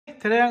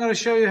Today I'm going to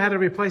show you how to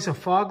replace a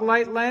fog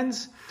light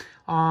lens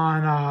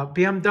on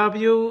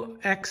BMW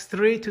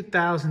X3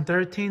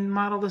 2013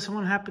 model. This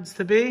one happens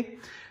to be.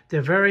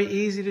 They're very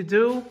easy to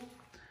do.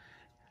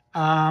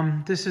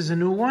 This is a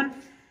new one.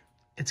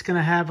 It's going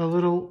to have a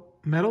little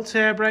metal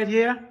tab right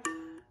here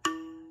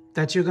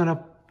that you're going to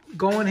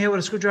go in here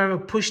with a screwdriver,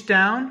 push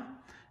down,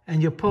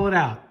 and you pull it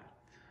out.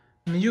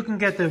 I mean, you can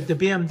get the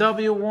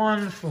BMW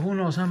one for who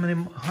knows how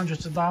many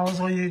hundreds of dollars,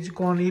 or you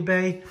go on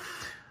eBay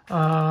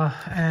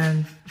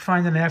and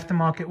find an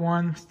aftermarket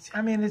one.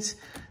 I mean,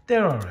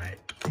 they're all right.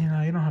 You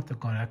know, you don't have to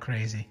go that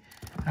crazy.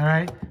 All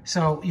right.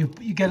 So you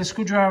get a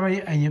screwdriver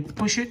and you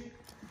push it,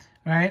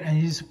 right? And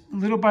you just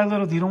little by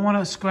little. You don't want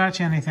to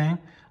scratch anything.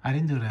 I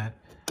didn't do that.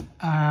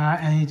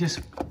 And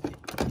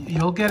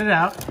you'll get it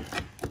out.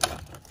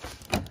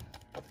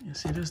 You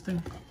see this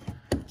thing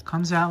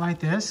comes out like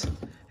this.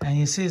 And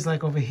you see it's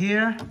like over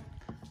here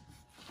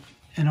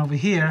and over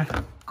here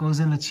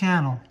goes in the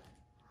channel.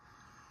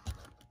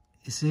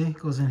 You see, it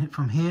goes in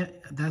from here,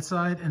 that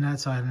side and that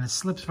side, and it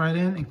slips right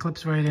in and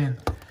clips right in.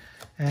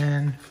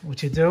 And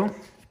what you do,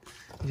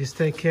 you just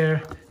take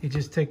care, you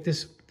just take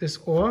this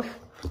off.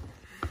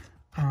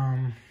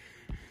 Hold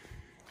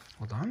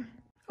on.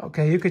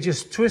 Okay, you could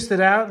just twist it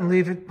out and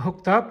leave it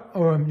hooked up,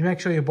 or make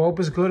sure your bulb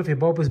is good. If your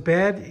bulb is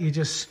bad, you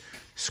just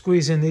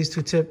squeeze in these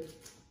two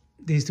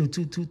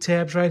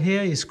tabs right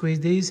here. You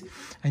squeeze these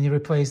and you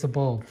replace the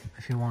bulb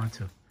if you want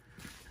to.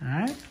 All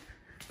right.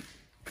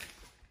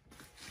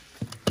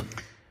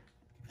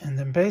 And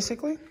then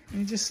basically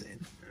you just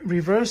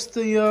reverse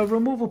the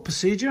removal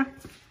procedure.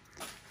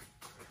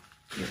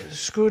 You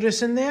screw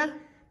this in there.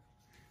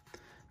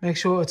 Make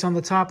sure it's on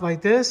the top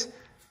like this.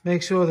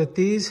 Make sure that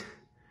these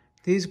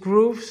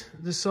grooves,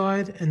 this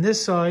side and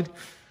this side,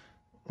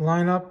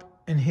 line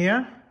up in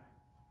here,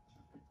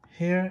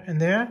 here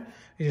and there.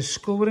 You just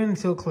screw it in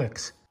until it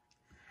clicks.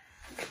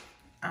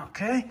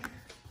 Okay.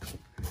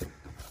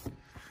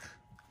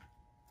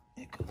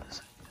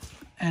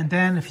 And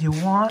then if you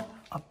want,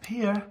 up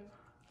here,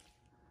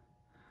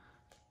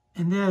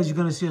 in there you're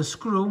going to see a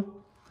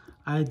screw.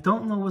 I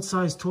don't know what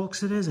size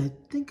Torx it is. I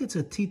think it's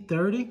a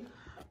T30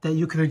 that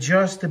you could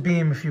adjust the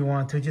beam if you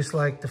want to, just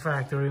like the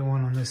factory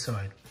one on this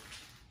side.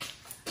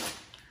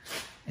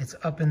 It's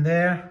up in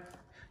there.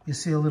 You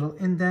see a little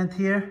indent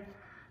here,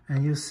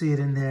 and you'll see it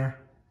in there.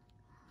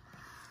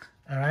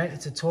 All right,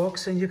 it's a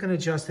Torx, and you can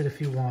adjust it if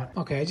you want.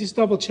 Okay, I just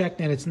double checked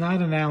that it's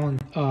not an Allen,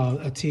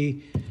 a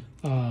T30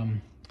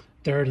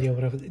 or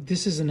whatever.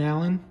 This is an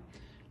Allen.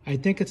 I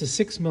think it's a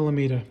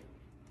 6mm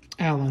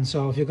Allen.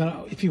 So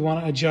if you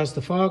want to adjust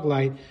the fog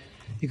light,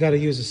 you got to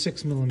use a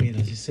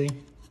 6mm. You see,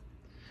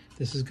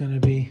 this is going to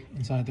be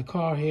inside the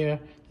car here.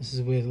 This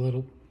is where the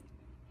little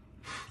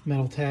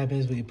metal tab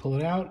is, where you pull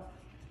it out,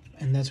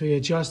 and that's where you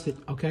adjust it.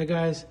 Okay,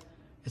 guys,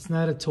 it's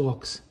not a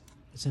Torx.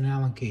 It's an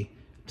Allen key,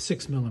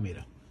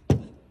 6mm.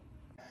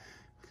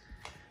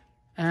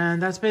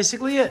 And that's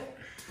basically it.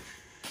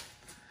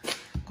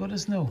 Good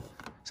as new.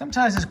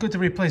 Sometimes it's good to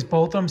replace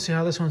both of them. See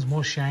how this one's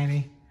more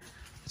shiny?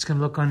 It's gonna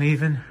look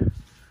uneven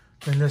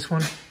than this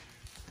one.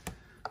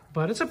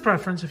 But it's a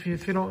preference if you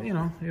don't, you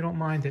don't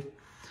mind it.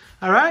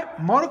 All right,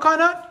 Motorcar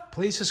Nut,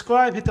 please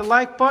subscribe, hit the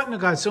like button. I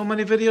got so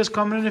many videos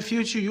coming in the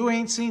future. You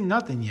ain't seen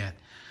nothing yet.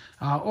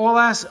 All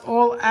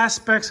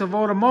aspects of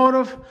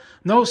automotive,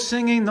 no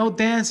singing, no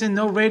dancing,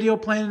 no radio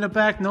playing in the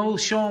back, no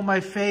showing my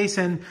face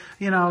and,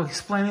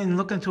 explaining and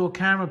looking to a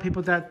camera.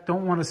 People that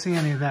don't want to see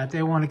any of that.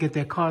 They want to get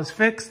their cars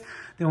fixed.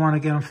 They want to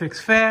get them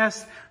fixed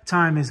fast.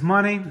 Time is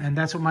money, and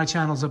that's what my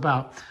channel's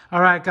about.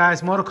 All right,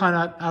 guys, Motorcar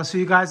Nut. I'll see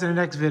you guys in the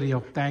next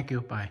video. Thank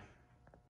you. Bye.